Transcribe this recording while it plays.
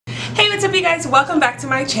Hey, what's up you guys? Welcome back to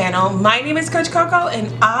my channel. My name is Coach KoKo and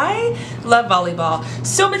I love volleyball.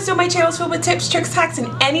 So much so my channel is filled with tips, tricks, hacks, and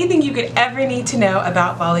anything you could ever need to know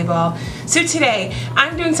about volleyball. So today,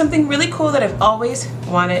 I'm doing something really cool that I've always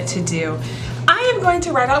wanted to do. I am going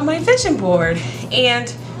to write out my vision board,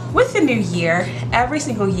 and with the new year, every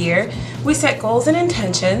single year, we set goals and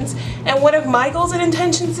intentions, and one of my goals and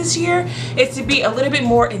intentions this year is to be a little bit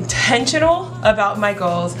more intentional about my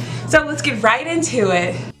goals. So let's get right into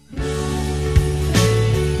it.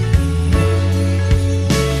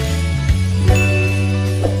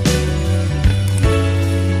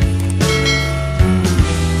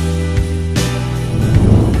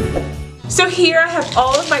 So here I have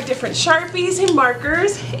all of my different Sharpies and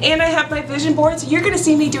markers, and I have my vision board. So you're going to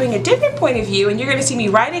see me doing a different point of view, and you're going to see me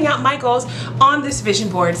writing out my goals on this vision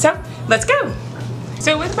board. So let's go.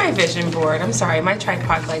 So with my vision board, I'm sorry, my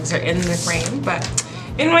tripod legs are in the frame, but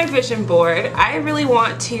in my vision board, I really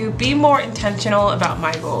want to be more intentional about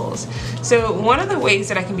my goals. So one of the ways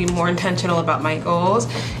that I can be more intentional about my goals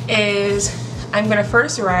is I'm going to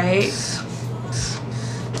first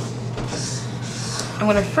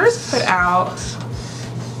put out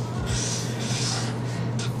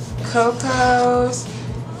KoKo's,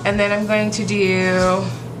 and then I'm going to do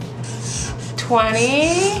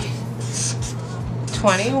 20,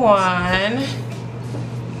 21,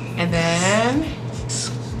 and then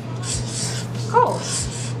goals.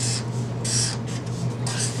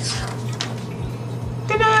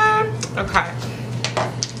 Ta-da! Okay.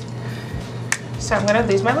 So I'm going to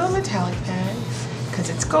lose my little metallic pen because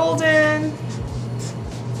it's golden.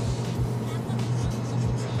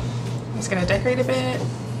 I'm just going to decorate a bit.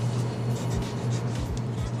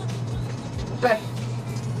 Go ahead.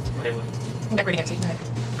 I'm decorating it, so you can go ahead.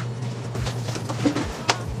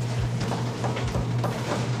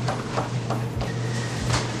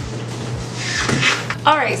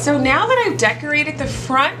 Alright, so now that I've decorated the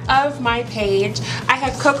front of my page, I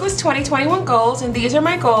have KoKo's 2021 goals, and these are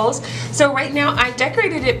my goals. So right now I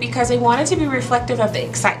decorated it because I wanted to be reflective of the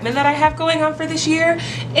excitement that I have going on for this year,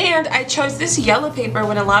 and I chose this yellow paper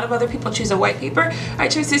when a lot of other people choose a white paper. I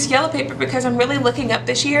chose this yellow paper because I'm really looking up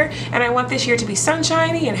this year, and I want this year to be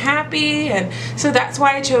sunshiny and happy, and so that's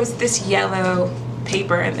why I chose this yellow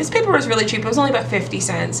paper. And this paper was really cheap. It was only about 50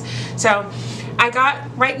 cents. So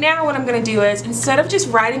right now what I'm going to do is, instead of just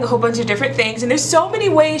writing a whole bunch of different things, and there's so many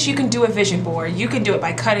ways you can do a vision board. You can do it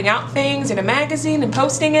by cutting out things in a magazine and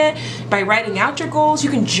posting it, by writing out your goals, you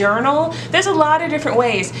can journal. There's a lot of different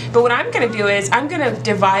ways, but what I'm going to do is I'm going to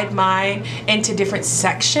divide mine into different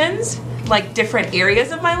sections, like different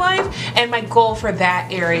areas of my life, and my goal for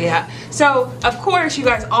that area. So of course you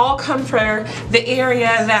guys all come for the area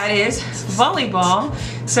that is volleyball,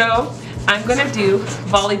 so I'm going to do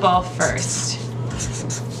volleyball first.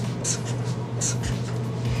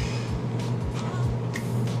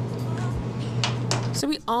 So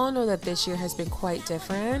we all know that this year has been quite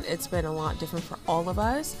different. It's been a lot different for all of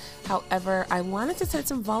us. However, I wanted to set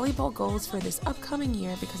some volleyball goals for this upcoming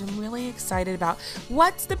year because I'm really excited about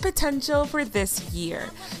what's the potential for this year.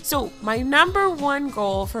 So my #1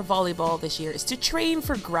 goal for volleyball this year is to train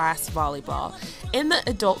for grass volleyball. In the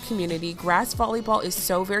adult community, grass volleyball is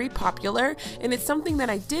so very popular, and it's something that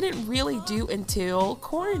I didn't really do until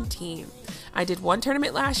quarantine. I did one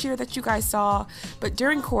tournament last year that you guys saw, but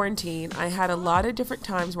during quarantine, I had a lot of different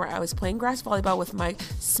times where I was playing grass volleyball with my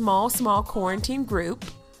small quarantine group,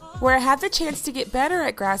 where I had the chance to get better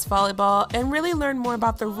at grass volleyball and really learn more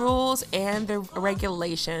about the rules and the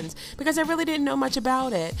regulations, because I really didn't know much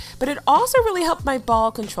about it. But it also really helped my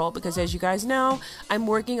ball control, because as you guys know, I'm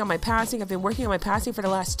working on my passing. I've been working on my passing for the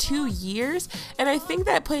last 2 years, and I think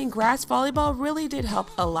that playing grass volleyball really did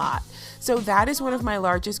help a lot. So that is one of my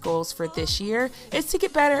largest goals for this year, is to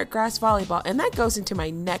get better at grass volleyball, and that goes into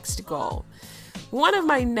my next goal. One of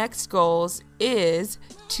my next goals is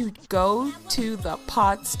to go to the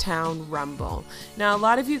Pottstown Rumble. Now, a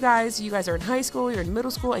lot of you guys are in high school, you're in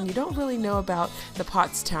middle school, and you don't really know about the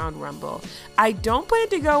Pottstown Rumble. I don't plan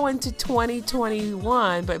to go into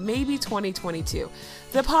 2021, but maybe 2022.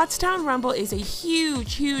 The Pottstown Rumble is a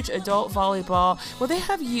huge adult volleyball, well, they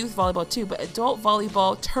have youth volleyball too, but adult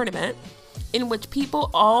volleyball tournament in which people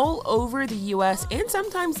all over the US and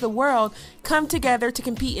sometimes the world come together to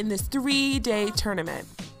compete in this 3-day tournament.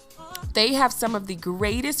 They have some of the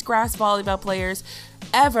greatest grass volleyball players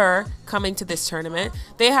ever coming to this tournament.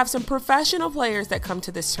 They have some professional players that come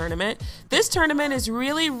to this tournament. This tournament is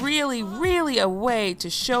really a way to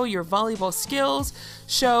show your volleyball skills,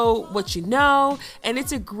 show what you know, and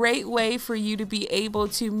it's a great way for you to be able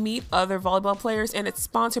to meet other volleyball players, and it's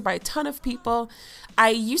sponsored by a ton of people. I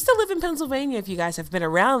used to live in Pennsylvania, if you guys have been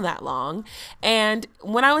around that long, and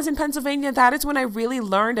when I was in Pennsylvania, that is when I really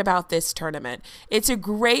learned about this tournament. It's a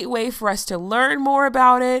great way for us to learn more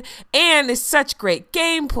about it, and it's such great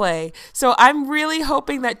gameplay. So I'm really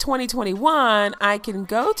hoping that 2021, I can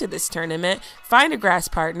go to this tournament, find a grass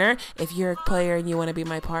partner. If you're a player and you want to be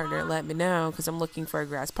my partner, let me know, because I'm looking for a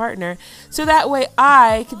grass partner. So that way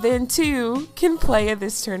I then too can play in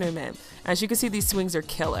this tournament. As you can see, these swings are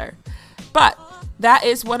killer. But that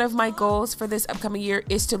is one of my goals for this upcoming year,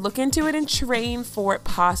 is to look into it and train for it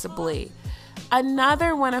possibly.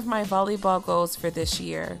 Another one of my volleyball goals for this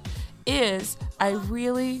year is I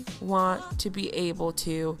really want to be able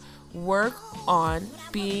to work on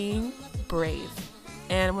being brave.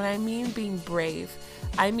 And when I mean being brave,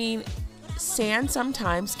 I mean sand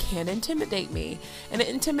sometimes can intimidate me. And it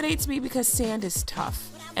intimidates me because sand is tough.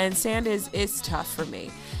 And sand is tough for me.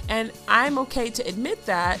 And I'm okay to admit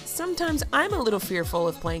that sometimes I'm a little fearful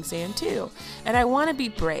of playing sand too. And I want to be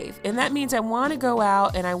brave. And that means I want to go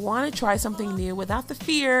out and I want to try something new without the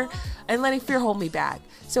fear and letting fear hold me back.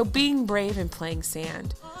 So being brave and playing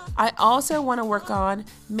sand. I also want to work on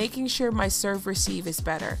making sure my serve receive is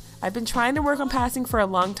better. I've been trying to work on passing for a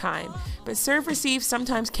long time, but serve receive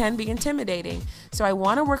sometimes can be intimidating. So I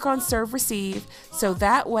want to work on serve receive so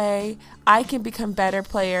that way I can become a better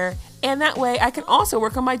player, and that way I can also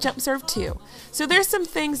work on my jump serve too. So there's some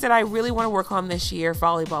things that I really want to work on this year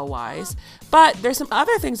volleyball wise, but there's some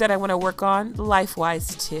other things that I want to work on life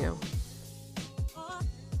wise too.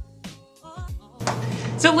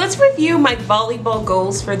 So let's review my volleyball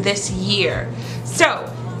goals for this year. So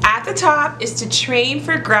at the top is to train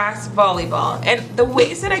for grass volleyball. And the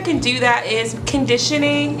ways that I can do that is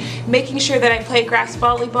conditioning, making sure that I play grass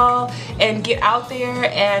volleyball and get out there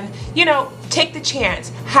and, you know, take the chance.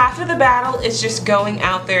 Half of the battle is just going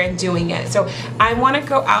out there and doing it. So I want to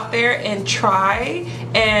go out there and try,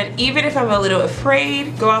 and even if I'm a little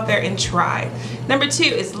afraid, go out there and try. Number 2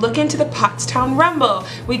 is look into the Pottstown Rumble.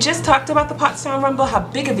 We just talked about the Pottstown Rumble, how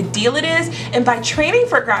big of a deal it is, and by training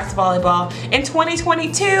for grass volleyball in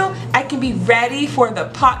 2022, I can be ready for the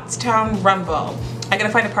Pottstown Rumble. I gotta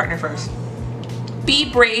find a partner first.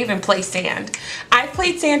 Be brave and play sand. I've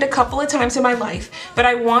played sand a couple of times in my life, but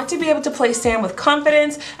I want to be able to play sand with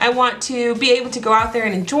confidence. I want to be able to go out there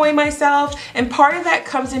and enjoy myself, and part of that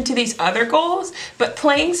comes into these other goals, but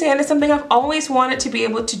playing sand is something I've always wanted to be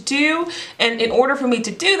able to do, and in order for me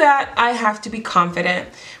to do that, I have to be confident.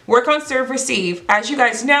 Work on serve receive. As you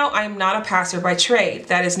guys know, I'm not a passer by trade.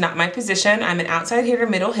 That is not my position. I'm an outside hitter,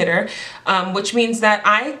 middle hitter, which means that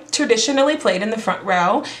I traditionally played in the front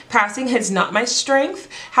row. Passing is not my strength.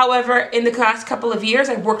 However, in the last couple of years,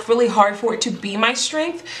 I've worked really hard for it to be my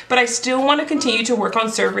strength, but I still want to continue to work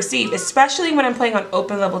on serve receive, especially when I'm playing on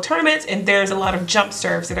open level tournaments and there's a lot of jump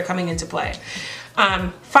serves that are coming into play.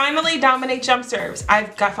 Finally, dominate jump serves.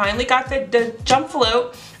 I've finally got the jump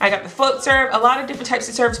float. I got the float serve, a lot of different types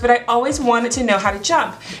of serves, but I always wanted to know how to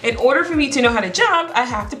jump. In order for me to know how to jump, I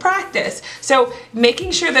have to practice. So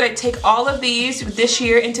making sure that I take all of these this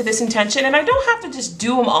year into this intention, and I don't have to just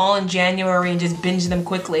do them all in January and just binge them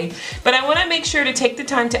quickly, but I want to make sure to take the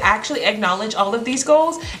time to actually acknowledge all of these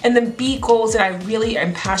goals and then be goals that I really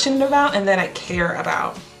am passionate about and that I care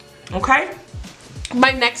about. Okay?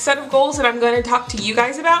 My next set of goals that I'm going to talk to you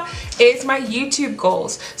guys about is my YouTube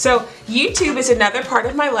goals. So YouTube is another part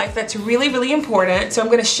of my life that's really important. So I'm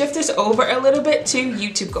going to shift this over a little bit to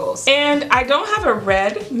YouTube goals. And I don't have a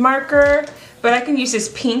red marker, but I can use this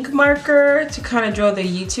pink marker to kind of draw the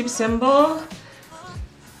YouTube symbol.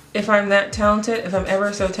 If I'm that talented, if I'm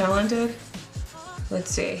ever so talented.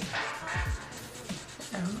 Let's see.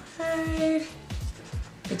 Alright.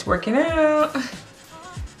 It's working out.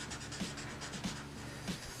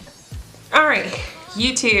 Alright,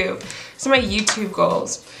 YouTube. So my YouTube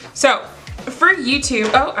goals. So for YouTube,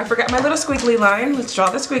 oh, I forgot my little squiggly line. Let's draw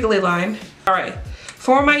the squiggly line. Alright,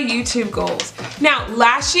 for my YouTube goals. Now,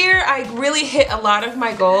 last year I really hit a lot of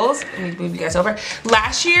my goals. Let me move you guys over.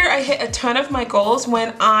 Last year I hit a ton of my goals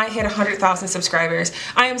when I hit 100,000 subscribers.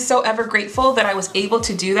 I am so ever grateful that I was able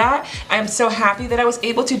to do that. I am so happy that I was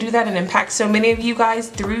able to do that and impact so many of you guys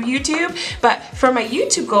through YouTube. But for my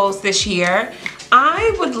YouTube goals this year,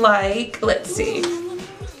 I would like, let's see,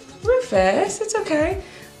 Rufus, it's okay.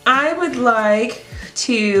 I would like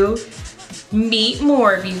to meet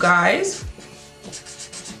more of you guys.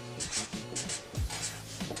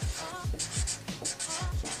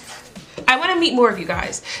 meet more of you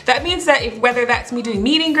guys. That means that whether that's me doing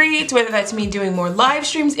meet and greets, whether that's me doing more live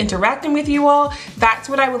streams, interacting with you all, that's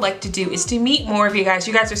what I would like to do, is to meet more of you guys.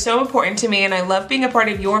 You guys are so important to me and I love being a part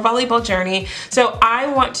of your volleyball journey. So I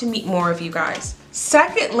want to meet more of you guys.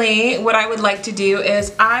 Secondly, what I would like to do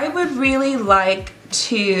is I would really like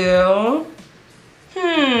to,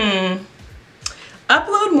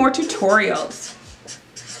 upload more tutorials.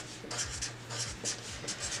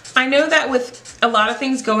 I know that with a lot of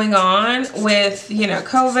things going on with, you know,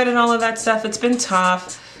 COVID and all of that stuff, it's been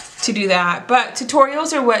tough to do that. But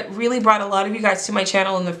tutorials are what really brought a lot of you guys to my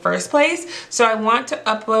channel in the first place. So I want to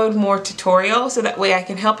upload more tutorials so that way I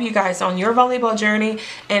can help you guys on your volleyball journey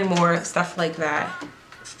and more stuff like that.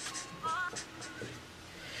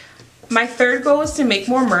 My third goal is to make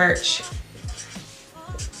more merch.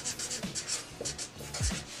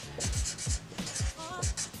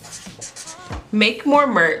 Make more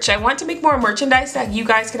merch. I want to make more merchandise that you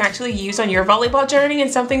guys can actually use on your volleyball journey, and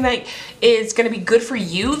something that is going to be good for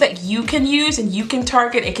you, that you can use and you can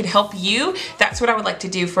target, it can help you. That's what I would like to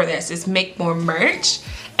do for this, is make more merch.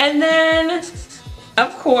 And then,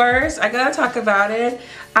 of course, I gotta talk about it.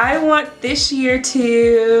 I want this year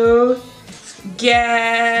to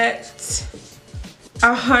get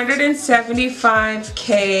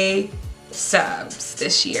 175K subs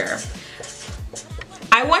this year.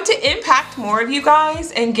 I want to impact more of you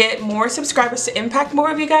guys and get more subscribers to impact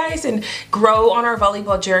more of you guys and grow on our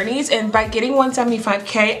volleyball journeys. And by getting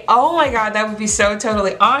 175K, oh my God, that would be so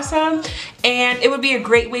totally awesome. And it would be a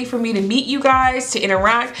great way for me to meet you guys, to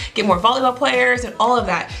interact, get more volleyball players and all of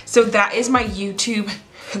that. So that is my YouTube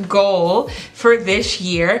goal for this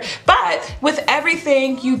year. But with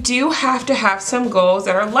everything, you do have to have some goals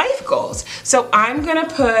that are life goals. So I'm gonna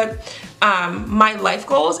put my life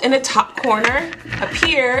goals in the top corner up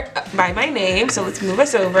here by my name. So let's move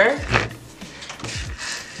us over.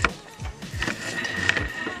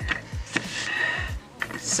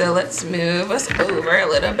 So let's move us over a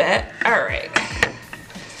little bit. All right.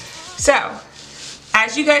 So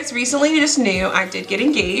as you guys recently just knew, I did get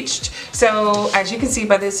engaged. So as you can see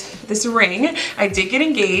by this ring, I did get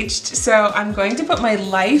engaged. So I'm going to put my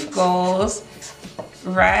life goals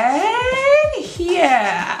right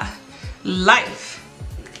here. Life.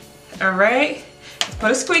 All right.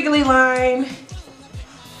 Let's put a squiggly line.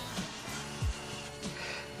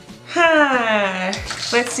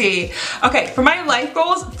 Let's see. Okay, for my life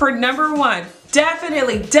goals, for number one,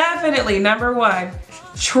 definitely number one,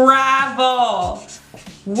 travel.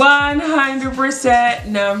 100%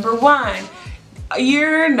 number one.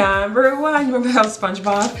 You're number one. Remember how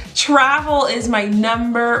SpongeBob? Travel is my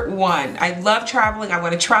number one. I love traveling. I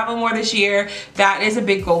want to travel more this year. That is a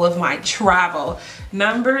big goal of mine, travel.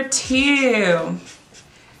 Number two,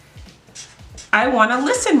 I want to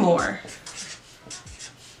listen more.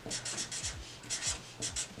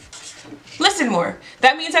 Listen more.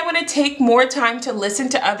 That means I want to take more time to listen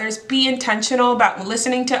to others, be intentional about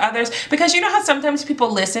listening to others, because you know how sometimes people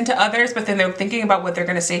listen to others but then they're thinking about what they're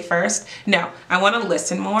going to say first? No, I want to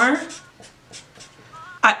listen more.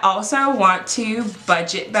 I also want to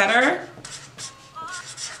budget better.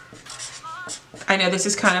 I know this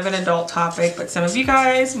is kind of an adult topic, but some of you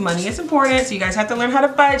guys, money is important, so you guys have to learn how to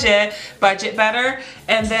budget better.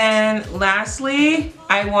 And then lastly,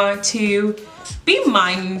 I want to be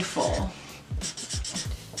mindful.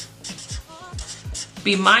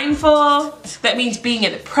 Be mindful. That means being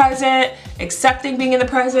in the present, accepting being in the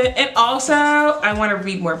present, and also I want to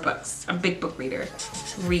read more books. I'm a big book reader.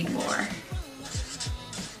 Read more.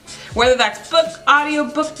 Whether that's book, audio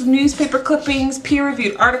book, newspaper clippings,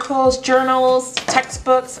 peer-reviewed articles, journals,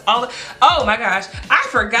 textbooks, all the, oh my gosh, I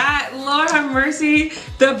forgot, Lord have mercy,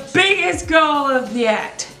 the biggest goal of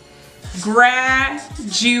that.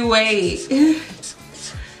 Graduate.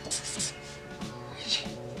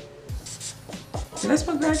 Did I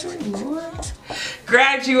spell graduate? Lord.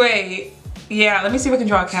 Graduate. Yeah, let me see if I can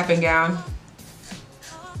draw a cap and gown.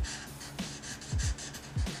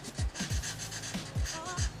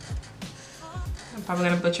 I'm probably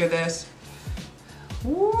gonna butcher this.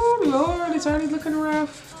 Ooh, Lord, it's already looking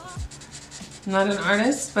rough. I'm not an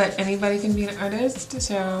artist, but anybody can be an artist,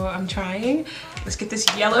 so I'm trying. Let's get this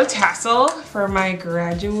yellow tassel for my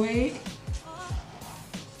graduate.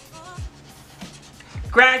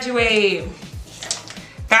 Graduate.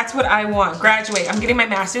 That's what I want, graduate. I'm getting my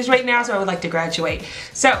master's right now, so I would like to graduate.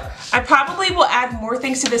 So I probably will add more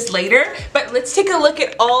things to this later, but let's take a look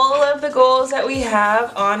at all of the goals that we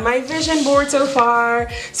have on my vision board so far.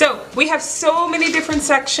 So we have so many different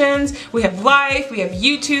sections. We have life, we have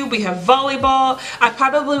YouTube, we have volleyball. I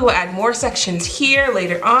probably will add more sections here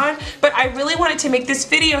later on, but I really wanted to make this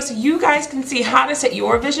video so you guys can see how to set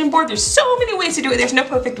your vision board. There's so many ways to do it. There's no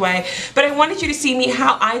perfect way, but I wanted you to see me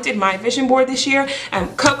how I did my vision board this year.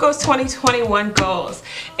 KoKo's 2021 goals.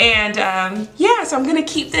 And yeah, so I'm gonna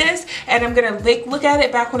keep this and I'm gonna look at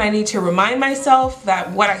it back when I need to remind myself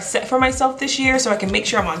that what I set for myself this year so I can make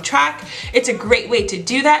sure I'm on track. It's a great way to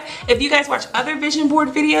do that. If you guys watch other vision board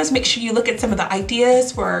videos, make sure you look at some of the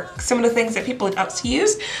ideas for some of the things that people else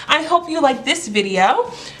use. I hope you like this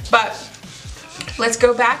video, but let's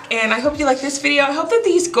go back, and I hope you like this video. I hope that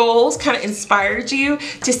these goals kind of inspired you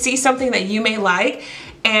to see something that you may like,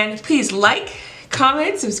 and please like,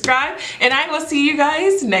 comment, subscribe, and I will see you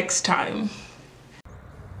guys next time.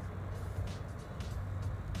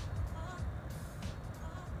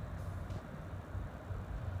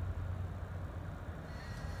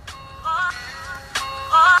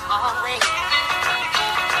 Always.